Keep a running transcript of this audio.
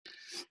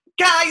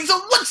Guys,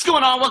 what's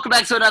going on? Welcome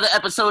back to another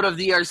episode of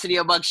the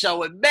Arsenio Buck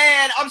Show. And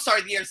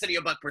the Arsenio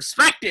Buck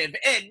Perspective.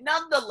 And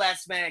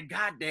nonetheless, man,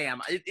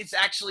 goddamn, it's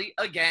actually,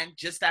 again,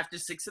 just after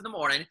 6 in the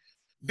morning.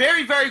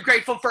 Very, very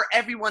grateful for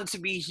everyone to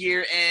be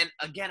here. And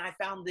again, I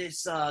found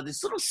this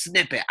little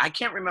snippet. I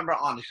can't remember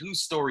on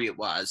whose story it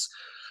was,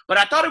 but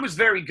I thought it was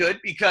very good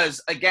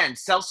because, again,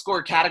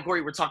 self-score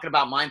category, we're talking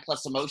about mind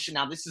plus emotion.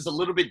 Now, this is a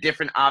little bit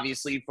different,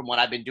 obviously, from what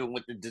I've been doing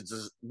with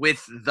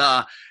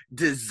the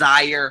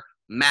Desire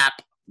Map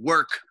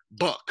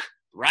workbook,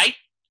 right?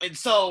 And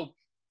so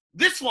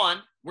this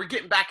one, we're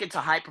getting back into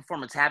high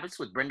performance habits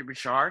with Brendon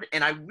Burchard.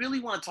 And I really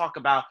want to talk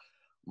about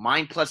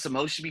mind plus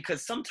emotion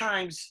because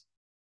sometimes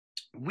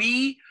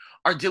we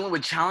are dealing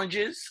with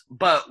challenges,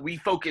 but we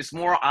focus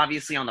more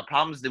obviously on the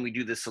problems than we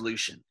do the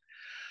solution.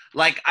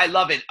 Like, I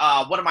love it.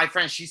 One of my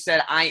friends, she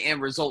said, I am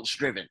results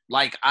driven.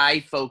 Like,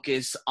 I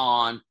focus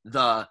on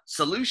the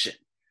solution.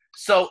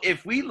 So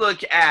if we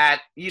look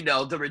at,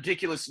 the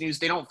ridiculous news,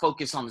 they don't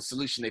focus on the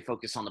solution. They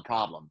focus on the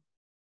problem.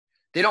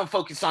 They don't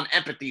focus on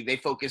empathy. They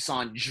focus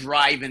on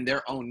driving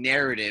their own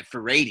narrative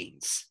for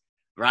ratings,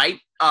 right?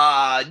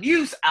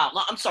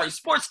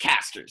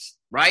 Sportscasters,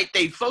 right?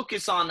 They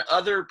focus on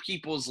other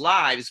people's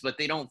lives, but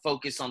they don't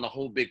focus on the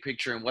whole big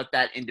picture and what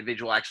that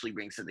individual actually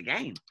brings to the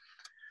game.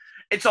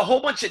 It's a whole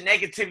bunch of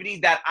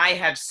negativity that I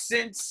have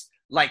since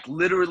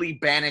literally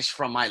banished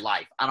from my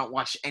life. I don't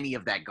watch any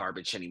of that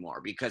garbage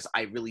anymore because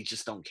I really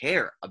just don't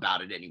care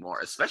about it anymore,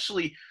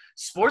 especially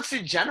sports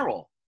in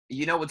general.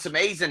 It's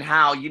amazing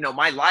how,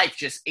 my life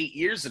just 8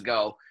 years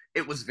ago,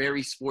 it was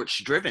very sports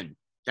driven.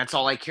 That's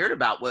all I cared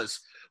about was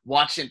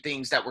watching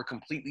things that were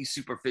completely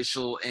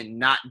superficial and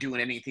not doing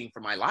anything for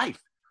my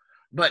life.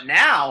 But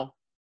now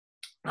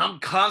I'm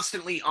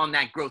constantly on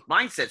that growth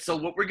mindset. So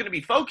what we're going to be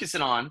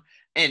focusing on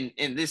in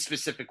this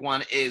specific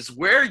one is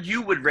where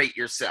you would rate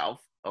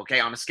yourself,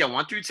 okay, on a scale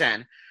 1 through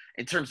 10,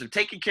 in terms of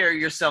taking care of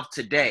yourself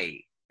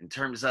today, in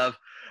terms of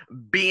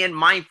being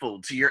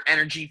mindful to your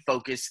energy,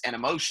 focus, and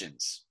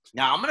emotions.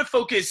 Now, I'm going to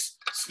focus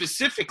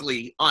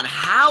specifically on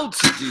how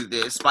to do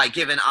this by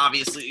giving,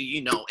 obviously,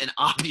 an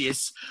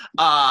obvious,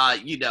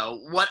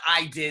 what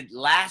I did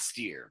last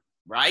year,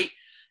 right?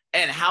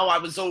 And how I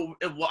was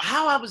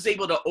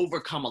able to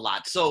overcome a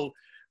lot. So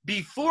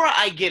before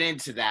I get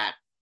into that,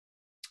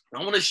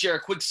 I want to share a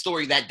quick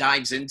story that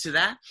dives into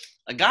that.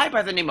 A guy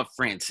by the name of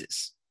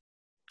Francis.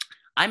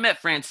 I met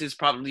Francis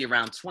probably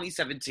around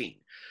 2017.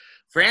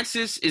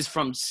 Francis is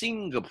from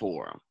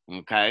Singapore,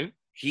 okay?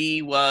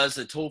 He was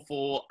a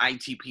TOEFL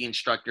ITP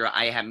instructor.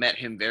 I had met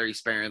him very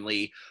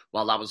sparingly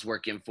while I was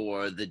working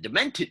for the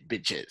Demented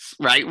Bitches,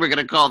 right? We're going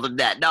to call them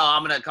that. No,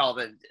 I'm going to call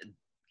them,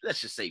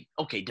 let's just say,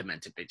 okay,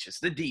 Demented Bitches,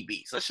 the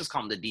DBs. Let's just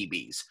call them the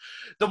DBs.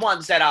 The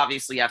ones that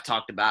obviously I've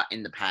talked about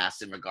in the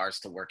past in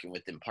regards to working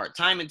with them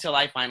part-time until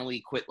I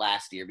finally quit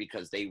last year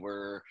because they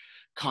were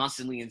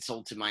constantly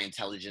insulting my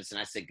intelligence,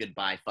 and I said,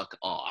 goodbye, fuck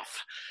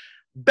off.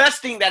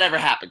 Best thing that ever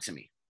happened to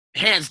me,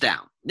 hands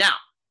down. Now,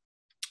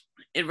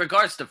 in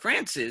regards to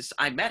Francis,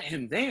 I met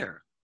him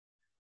there.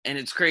 And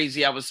it's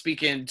crazy. I was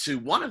speaking to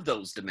one of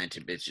those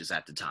demented bitches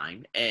at the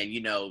time. And,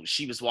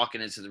 she was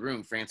walking into the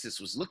room. Francis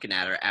was looking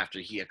at her after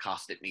he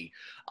accosted me,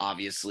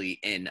 obviously,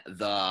 in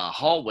the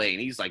hallway.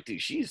 And he's like,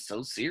 dude, she is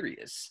so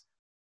serious.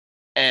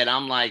 And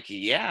I'm like,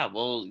 yeah,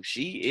 well,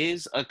 she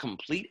is a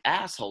complete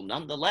asshole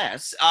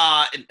nonetheless.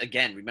 And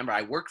again, remember,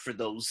 I worked for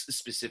those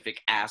specific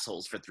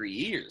assholes for 3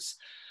 years.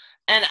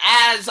 And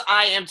as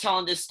I am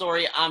telling this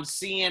story, I'm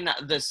seeing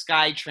the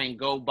SkyTrain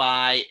go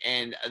by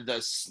and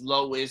the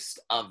slowest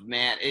of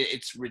man.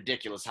 It's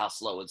ridiculous how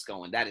slow it's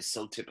going. That is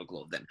so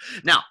typical of them.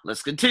 Now,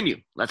 let's continue.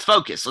 Let's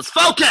focus.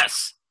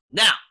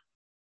 Now,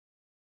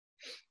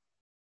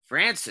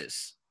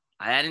 Francis,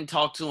 I hadn't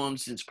talked to him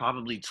since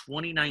probably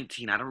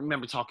 2019. I don't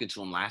remember talking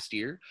to him last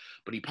year,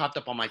 but he popped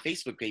up on my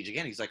Facebook page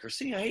again. He's like,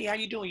 Arsenio, hey, how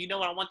you doing? You know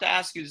what I want to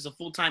ask you? There's a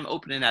full-time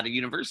opening at a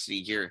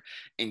university here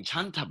in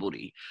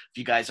Chantaburi. If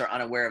you guys are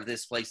unaware of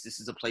this place,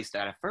 this is a place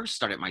that I first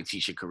started my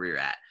teaching career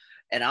at.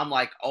 And I'm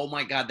like, oh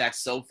my God,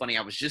 that's so funny.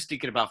 I was just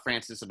thinking about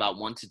Francis about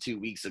 1 to 2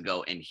 weeks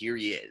ago, and here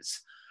he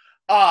is.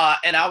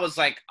 And I was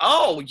like,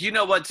 oh, you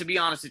know what? To be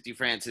honest with you,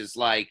 Francis,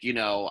 I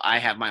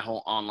have my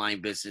whole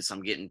online business.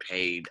 I'm getting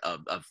paid a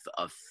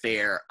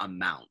fair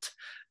amount.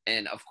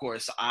 And of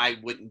course, I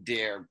wouldn't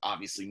dare,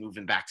 obviously,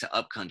 moving back to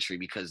upcountry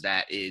because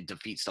it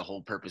defeats the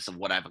whole purpose of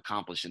what I've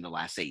accomplished in the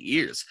last 8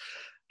 years.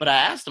 But I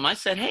asked him, I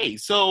said, hey,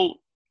 so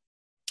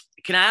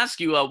can I ask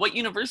you, what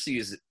university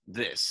is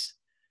this?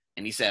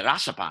 And he said,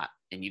 Rashapat.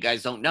 And you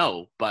guys don't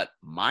know, but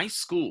my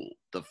school,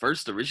 the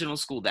first original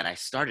school that I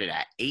started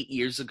at 8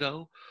 years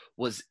ago,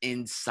 was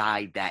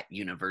inside that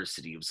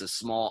university. It was a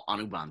small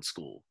Anuban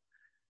school.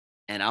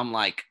 And I'm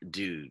like,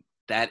 dude,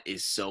 that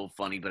is so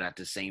funny. But at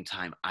the same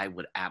time, I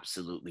would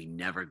absolutely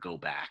never go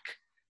back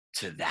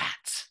to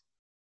that.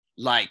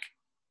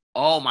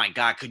 Oh my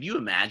God, could you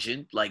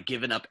imagine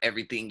giving up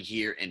everything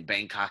here in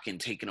Bangkok and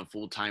taking a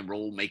full-time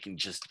role, making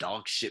just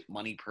dog shit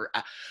money per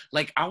hour?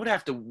 I would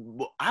have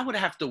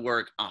to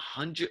work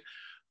 100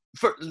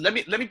 let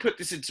me put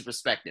this into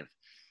perspective.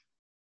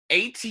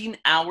 18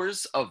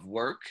 hours of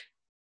work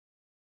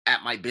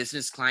at my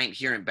business client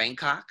here in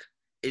Bangkok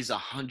is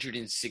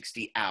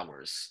 160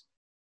 hours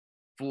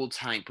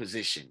full-time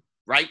position,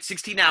 right?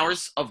 16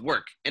 hours of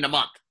work in a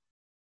month.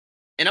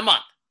 In a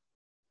month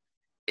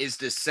is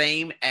the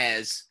same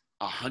as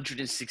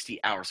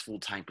 160 hours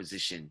full-time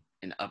position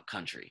in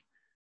upcountry.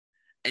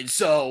 And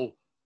so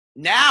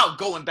now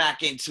going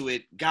back into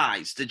it,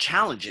 guys, the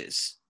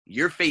challenges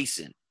you're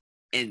facing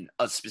in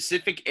a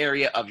specific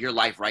area of your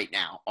life right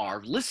now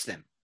are list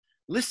them.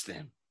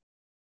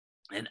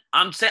 And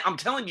I'm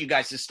telling you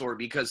guys this story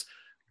because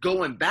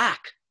going back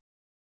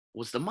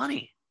was the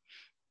money.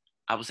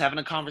 I was having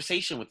a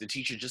conversation with the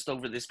teacher just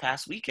over this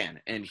past weekend,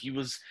 and he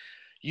was,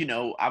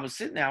 I was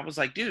sitting there. I was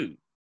like, dude,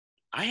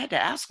 I had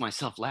to ask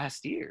myself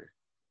last year,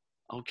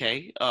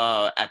 okay,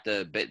 at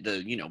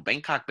the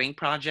Bangkok Bank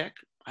project,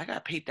 I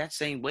got paid that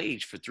same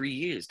wage for 3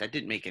 years. That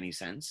didn't make any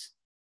sense.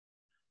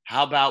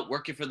 How about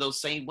working for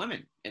those same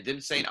women and them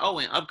saying, oh,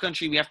 in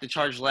upcountry, we have to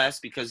charge less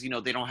because,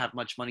 they don't have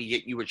much money,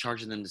 yet you were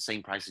charging them the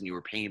same price and you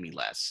were paying me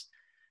less.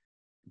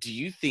 Do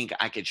you think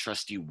I could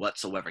trust you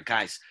whatsoever?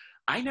 Guys,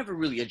 I never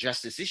really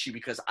addressed this issue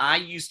because I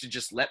used to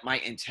just let my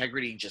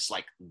integrity just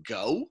like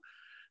go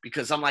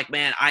because I'm like,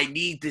 man, I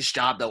need this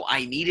job though.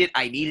 I need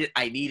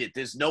it.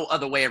 There's no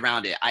other way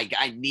around it.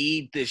 I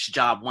need this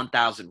job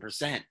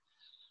 1000%.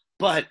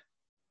 But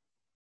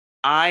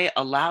I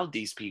allowed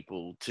these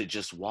people to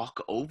just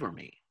walk over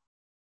me.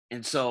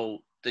 And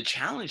so the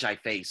challenge I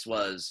faced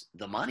was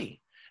the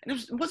money. And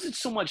it wasn't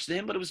so much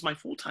them, but it was my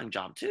full-time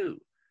job too.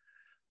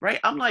 Right?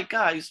 I'm like,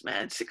 guys,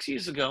 man, 6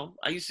 years ago,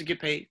 I used to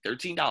get paid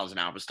 $13 an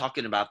hour. I was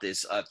talking about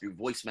this through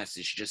voice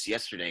message just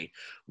yesterday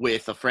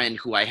with a friend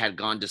who I had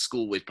gone to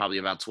school with probably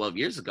about 12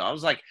 years ago. I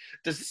was like,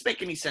 does this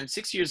make any sense?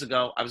 6 years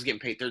ago, I was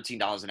getting paid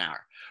 $13 an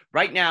hour.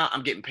 Right now,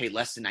 I'm getting paid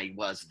less than I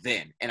was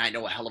then. And I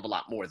know a hell of a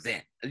lot more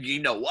then.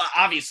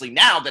 Obviously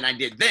now than I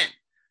did then.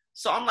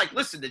 So I'm like,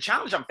 listen, the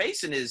challenge I'm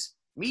facing is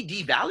me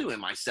devaluing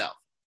myself.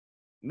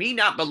 Me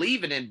not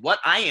believing in what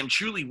I am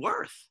truly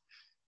worth.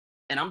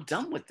 And I'm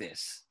done with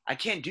this. I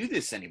can't do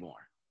this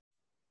anymore.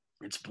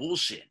 It's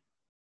bullshit.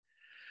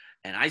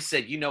 And I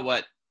said, you know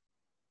what?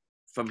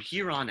 From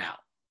here on out,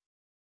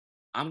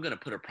 I'm going to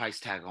put a price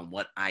tag on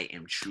what I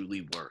am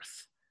truly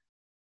worth.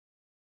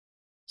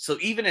 So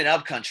even in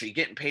upcountry,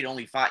 getting paid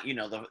only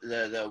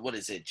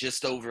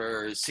just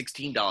over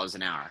 $16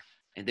 an hour.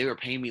 And they were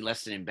paying me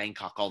less than in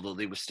Bangkok, although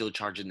they were still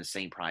charging the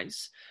same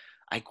price.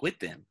 I quit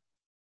them.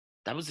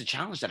 That was the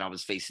challenge that I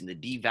was facing,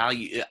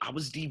 I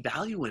was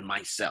devaluing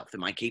myself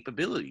and my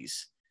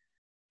capabilities.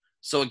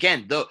 So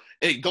again,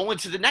 going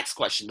to the next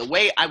question, the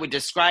way I would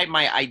describe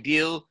my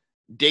ideal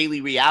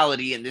daily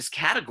reality in this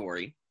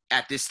category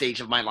at this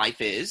stage of my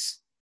life is,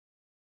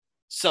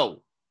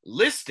 so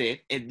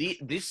listed, and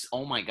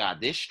oh my God,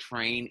 this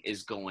train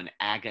is going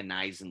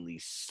agonizingly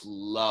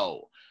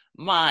slow.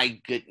 My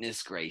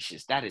goodness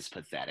gracious, that is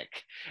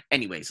pathetic.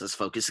 Anyways, let's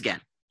focus again.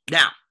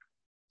 Now,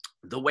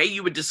 the way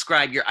you would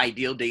describe your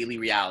ideal daily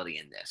reality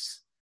in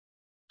this.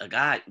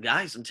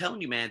 Guys, I'm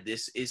telling you, man,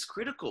 this is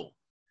critical.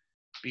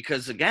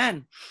 Because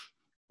again,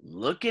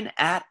 looking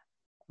at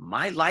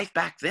my life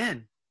back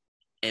then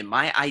and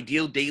my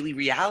ideal daily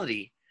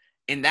reality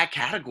in that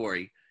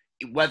category,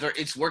 whether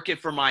it's working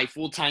for my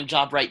full-time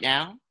job right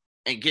now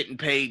and getting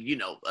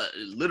paid,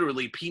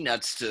 literally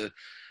peanuts to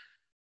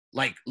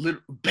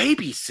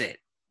babysit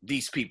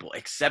these people,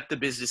 except the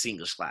business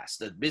English class.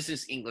 The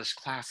business English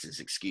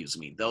classes,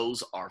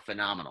 those are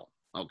phenomenal,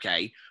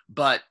 okay?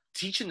 But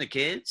teaching the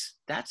kids,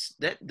 that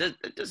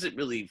doesn't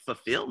really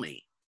fulfill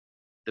me.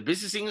 The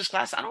business English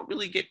class, I don't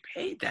really get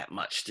paid that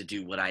much to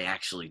do what I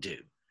actually do.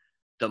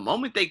 The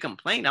moment they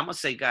complain, I'm going to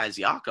say, guys,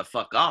 y'all can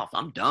fuck off.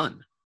 I'm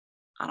done.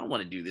 I don't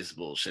want to do this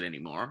bullshit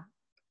anymore.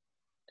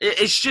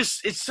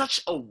 It's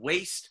such a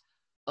waste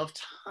of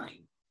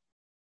time.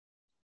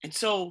 And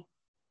so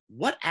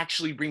what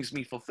actually brings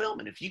me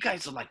fulfillment? If you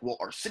guys are like, well,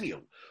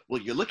 Arsenio,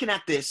 you're looking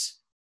at this,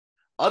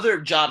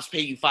 other jobs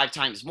pay you 5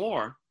 times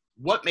more.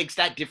 What makes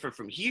that different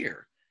from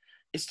here?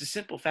 It's the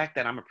simple fact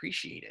that I'm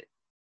appreciated.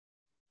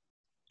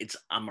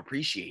 I'm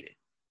appreciated.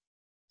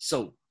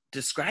 So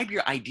describe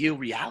your ideal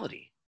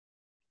reality.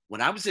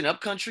 When I was in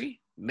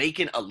upcountry,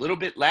 making a little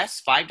bit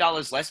less,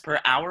 $5 less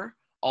per hour,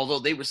 although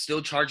they were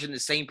still charging the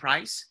same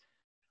price,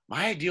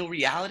 my ideal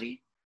reality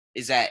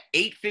is at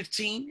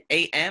 8:15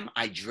 a.m.,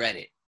 I dread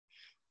it.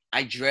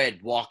 I dread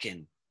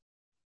walking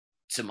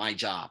to my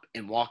job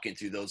and walking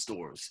through those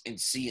doors and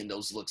seeing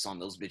those looks on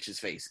those bitches'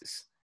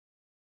 faces.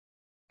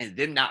 And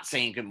them not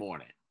saying good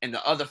morning. And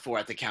the other 4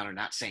 at the counter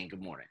not saying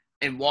good morning.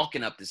 And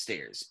walking up the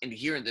stairs and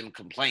hearing them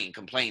complain.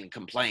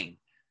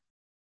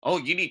 Oh,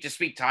 you need to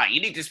speak Thai.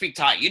 You need to speak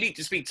Thai. You need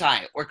to speak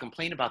Thai. Or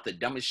complain about the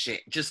dumbest shit.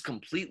 Just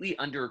completely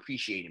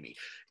underappreciating me.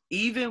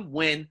 Even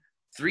when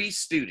 3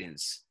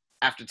 students,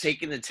 after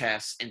taking the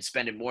test and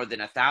spending more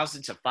than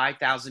 $1,000 to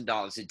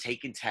 $5,000 in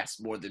taking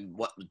tests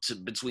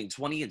between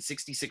 20 and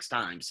 66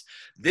 times,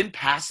 then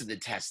passing the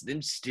test,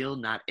 them still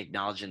not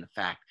acknowledging the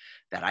fact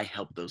that I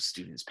helped those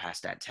students pass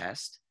that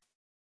test,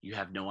 you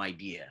have no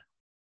idea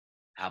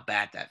how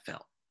bad that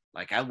felt.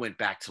 Like I went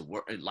back to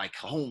work, like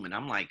home, and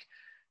I'm like,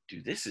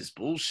 dude, this is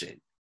bullshit.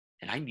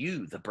 And I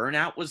knew the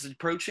burnout was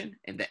approaching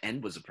and the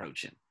end was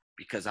approaching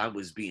because I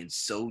was being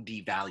so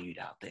devalued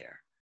out there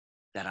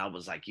that I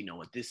was like, you know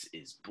what, this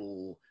is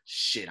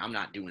bullshit. I'm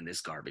not doing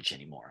this garbage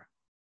anymore.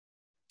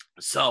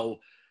 So,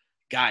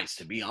 guys,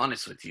 to be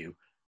honest with you,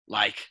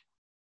 like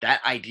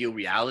that ideal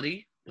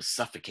reality was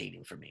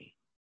suffocating for me.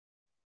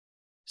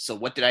 So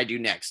what did I do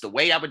next? The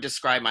way I would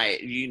describe my,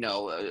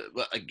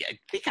 I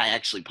think I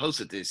actually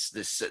posted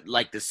this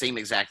like the same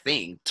exact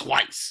thing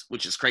twice,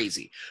 which is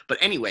crazy. But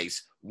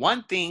anyways,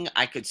 one thing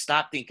I could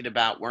stop thinking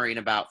about, worrying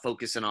about,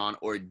 focusing on,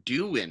 or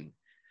doing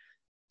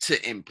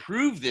to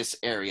improve this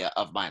area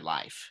of my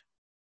life.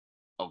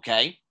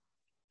 Okay.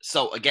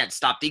 So again,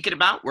 stop thinking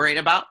about, worrying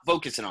about,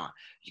 focusing on.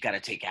 You got to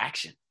take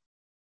action.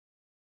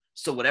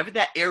 So whatever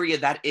that area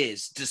that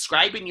is,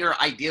 describing your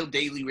ideal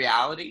daily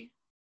reality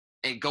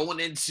and going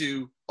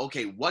into,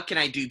 okay, what can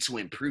I do to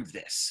improve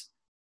this?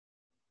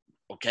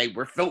 Okay,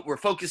 we're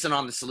focusing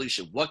on the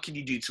solution. What can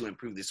you do to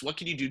improve this? What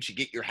can you do to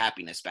get your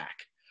happiness back?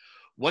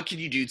 What can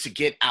you do to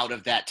get out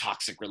of that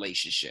toxic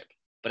relationship?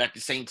 But at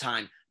the same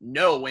time,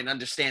 know and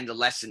understand the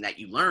lesson that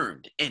you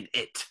learned in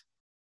it.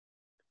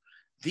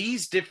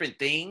 These different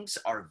things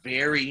are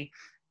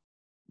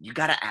you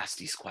got to ask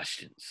these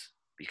questions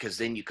because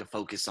then you can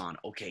focus on,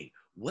 okay,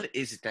 what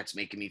is it that's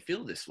making me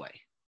feel this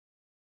way?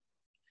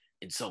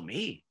 And so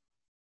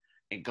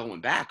and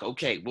going back,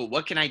 okay, well,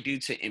 what can I do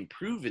to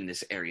improve in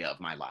this area of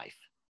my life?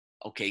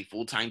 Okay,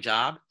 full-time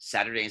job,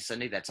 Saturday and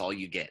Sunday, that's all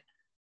you get.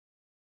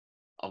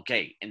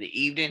 Okay, in the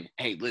evening,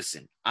 hey,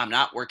 listen, I'm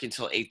not working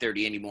till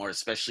 8:30 anymore,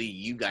 especially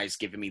you guys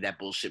giving me that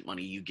bullshit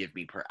money you give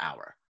me per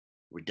hour.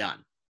 We're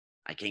done.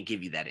 I can't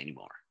give you that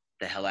anymore.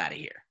 The hell out of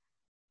here,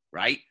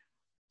 right?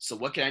 So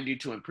what can I do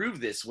to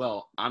improve this?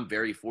 Well, I'm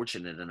very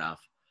fortunate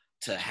enough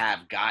to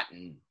have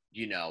gotten,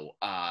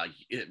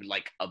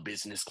 like a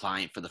business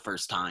client for the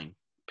first time,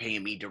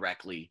 paying me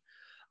directly,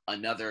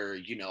 another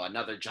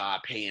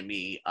job paying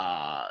me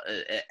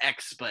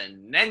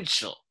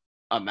exponential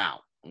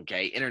amount.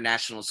 Okay,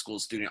 international school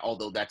student,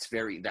 although that's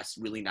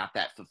really not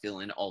that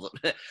fulfilling. Although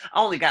I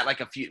only got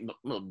like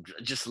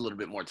just a little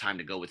bit more time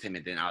to go with him,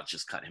 and then I'll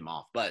just cut him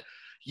off. But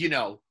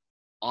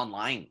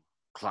online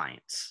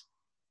clients.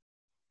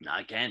 Now,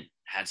 again,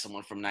 had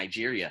someone from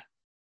Nigeria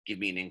give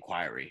me an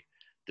inquiry.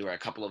 There were a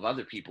couple of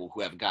other people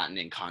who have gotten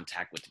in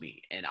contact with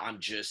me, and I'm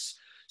just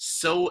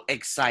so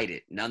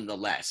excited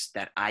nonetheless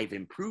that I've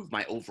improved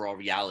my overall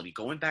reality,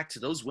 going back to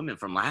those women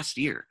from last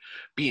year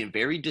being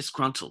very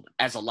disgruntled,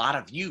 as a lot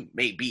of you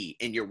may be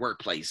in your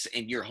workplace,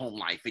 in your home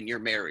life, in your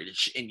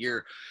marriage, in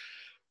your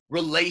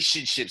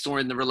relationships, or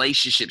in the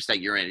relationships that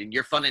you're in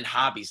your fun and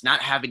hobbies,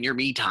 not having your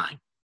me time.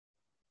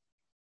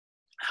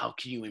 How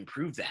can you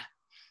improve that?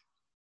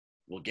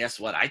 Well, guess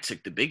what? I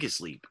took the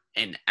biggest leap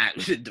in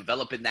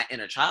developing that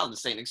inner child and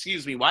saying,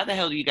 excuse me, why the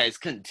hell do you guys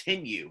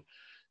continue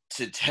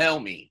to tell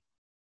me,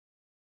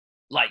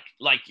 like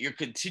you're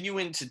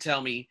continuing to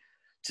tell me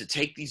to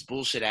take these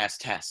bullshit ass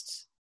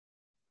tests?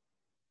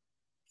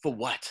 For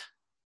what?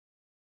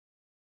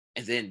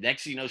 And then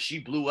next thing you know, she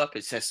blew up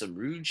and said some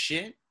rude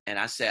shit. And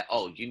I said,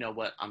 oh, you know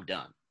what? I'm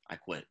done. I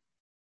quit.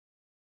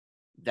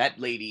 That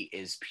lady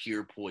is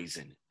pure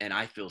poison. And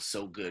I feel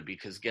so good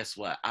because guess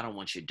what? I don't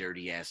want your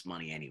dirty ass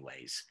money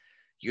anyways.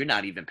 You're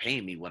not even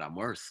paying me what I'm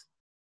worth.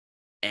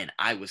 And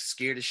I was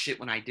scared as shit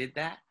when I did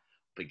that.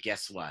 But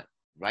guess what?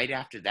 Right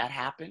after that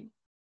happened,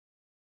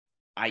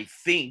 I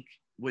think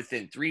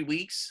within 3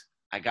 weeks,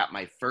 I got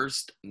my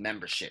first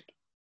membership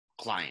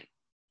client.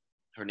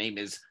 Her name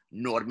is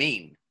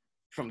Normin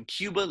from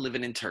Cuba,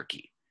 living in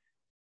Turkey.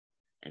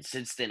 And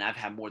since then, I've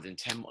had more than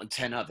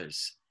 10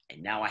 others.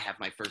 And now I have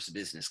my first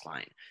business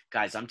client.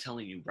 Guys, I'm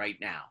telling you right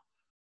now,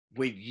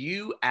 when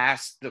you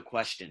ask the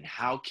question,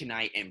 how can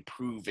I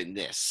improve in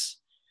this?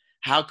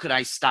 How could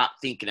I stop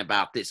thinking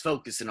about this,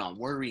 focusing on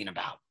worrying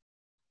about?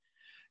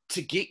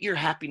 To get your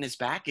happiness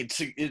back,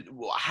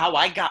 how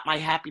I got my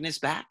happiness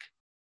back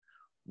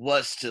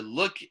was to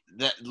look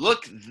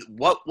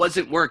what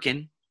wasn't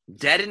working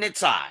dead in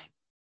its eye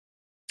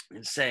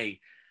and say,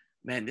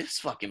 man, this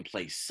fucking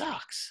place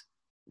sucks.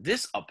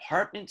 This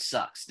apartment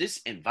sucks. This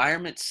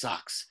environment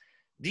sucks.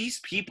 These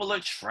people are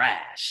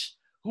trash.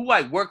 Who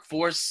I work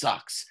for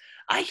sucks.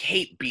 I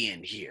hate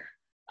being here.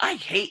 I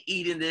hate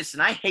eating this,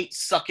 and I hate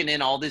sucking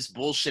in all this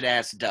bullshit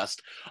ass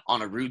dust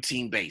on a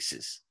routine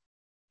basis.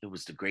 It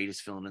was the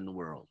greatest feeling in the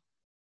world.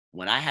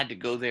 When I had to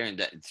go there and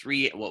a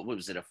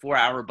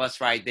 4-hour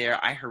bus ride there,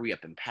 I hurry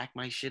up and pack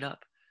my shit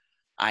up.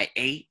 I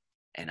ate,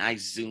 and I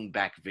zoomed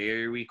back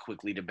very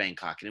quickly to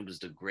Bangkok, and it was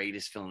the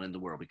greatest feeling in the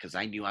world because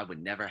I knew I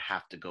would never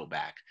have to go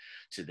back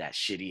to that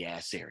shitty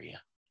ass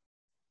area.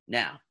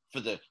 Now,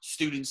 for the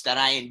students that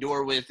I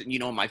endure with,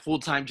 my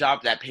full-time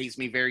job that pays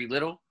me very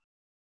little,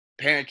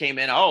 parent came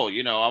in, I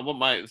want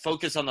my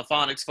focus on the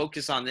phonics,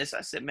 focus on this.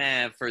 I said,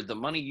 man, for the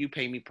money you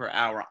pay me per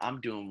hour,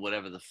 I'm doing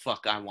whatever the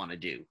fuck I want to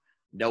do.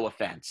 No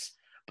offense.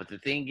 But the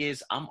thing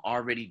is, I'm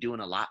already doing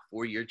a lot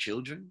for your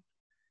children.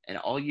 And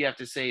all you have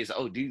to say is,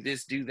 oh, do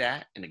this, do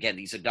that. And again,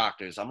 these are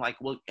doctors. I'm like,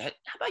 well, how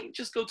about you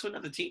just go to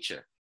another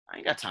teacher? I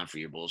ain't got time for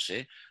your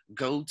bullshit.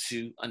 Go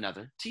to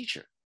another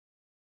teacher.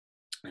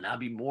 And I'll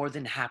be more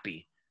than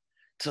happy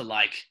to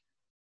like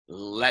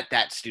let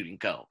that student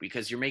go,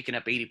 because you're making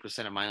up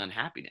 80% of my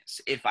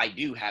unhappiness. If I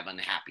do have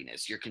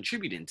unhappiness, you're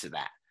contributing to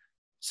that.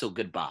 So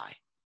goodbye.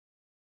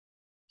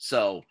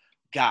 So,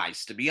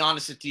 guys, to be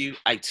honest with you,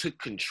 I took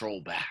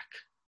control back.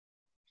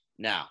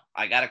 Now,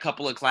 I got a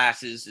couple of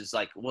classes. It's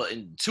like, well,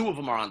 and two of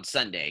them are on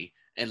Sunday.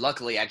 And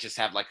luckily, I just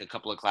have like a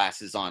couple of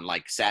classes on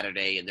like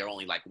Saturday, and they're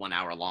only like 1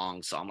 hour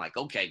long. So I'm like,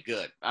 okay,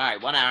 good. All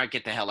right, 1 hour,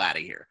 get the hell out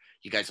of here.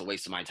 You guys are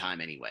wasting my time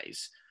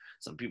anyways.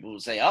 Some people will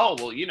say, oh,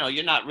 well, you know,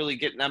 you're not really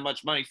getting that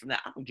much money from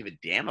that. I don't give a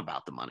damn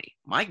about the money.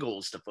 My goal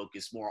is to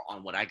focus more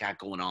on what I got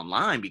going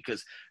online,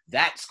 because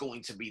that's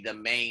going to be the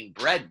main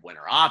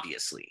breadwinner,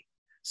 obviously.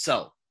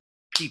 So,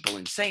 people,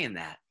 in saying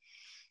that,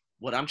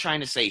 what I'm trying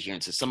to say here,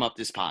 and to sum up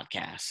this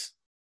podcast,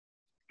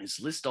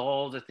 is list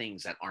all the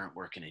things that aren't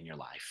working in your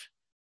life.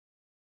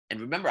 And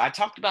remember, I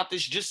talked about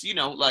this just, you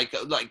know, like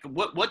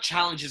what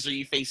challenges are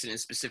you facing in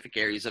specific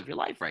areas of your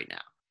life right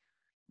now?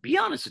 Be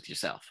honest with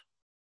yourself.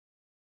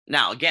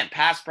 Now, again,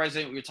 past,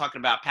 present, we were talking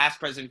about past,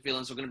 present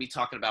feelings. We're going to be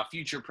talking about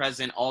future,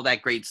 present, all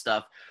that great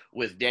stuff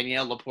with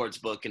Danielle Laporte's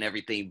book and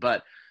everything.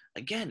 But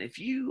again, if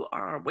you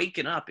are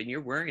waking up and you're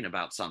worrying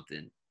about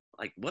something,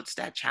 like, what's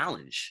that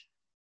challenge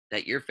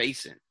that you're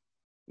facing?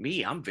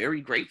 Me, I'm very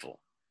grateful.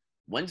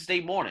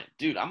 Wednesday morning,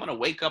 dude, I'm going to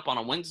wake up on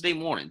a Wednesday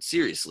morning,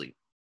 seriously.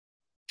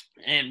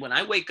 And when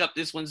I wake up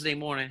this Wednesday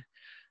morning,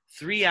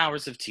 3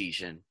 hours of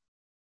teaching,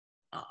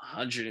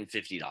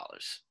 $150.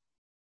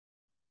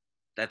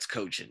 That's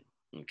coaching.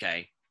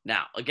 Okay.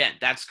 Now, again,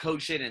 that's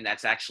coaching, and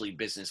that's actually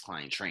business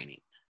client training.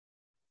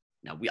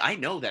 Now, I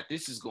know that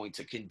this is going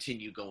to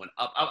continue going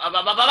up.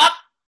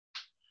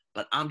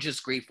 But I'm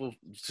just grateful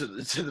to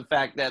the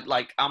fact that,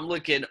 like, I'm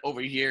looking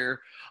over here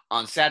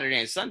on Saturday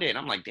and Sunday, and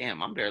I'm like,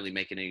 damn, I'm barely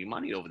making any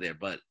money over there.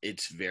 But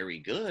it's very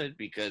good,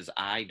 because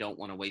I don't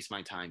want to waste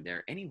my time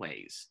there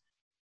anyways.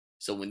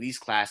 So when these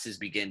classes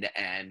begin to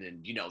end,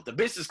 and, you know, the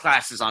business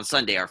classes on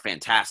Sunday are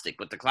fantastic,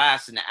 but the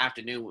class in the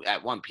afternoon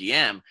at 1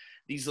 p.m.,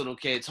 these little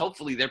kids,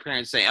 hopefully their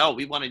parents say, oh,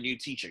 we want a new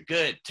teacher.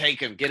 Good. Take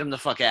him. Get him the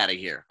fuck out of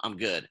here. I'm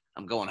good.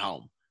 I'm going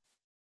home.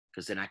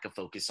 Because then I can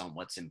focus on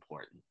what's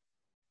important.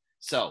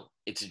 So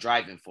it's a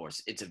driving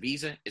force. It's a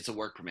visa. It's a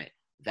work permit.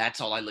 That's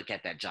all I look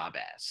at that job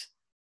as.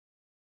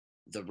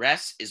 The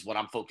rest is what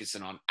I'm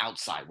focusing on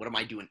outside. What am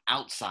I doing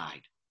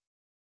outside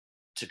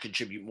to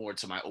contribute more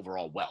to my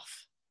overall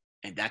wealth?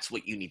 And that's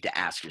what you need to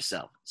ask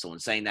yourself. So in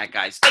saying that,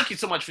 guys, thank you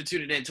so much for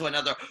tuning in to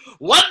another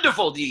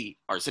wonderful The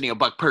Arsenio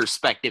Buck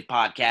Perspective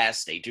podcast.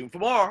 Stay tuned for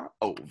more.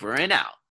 Over and out.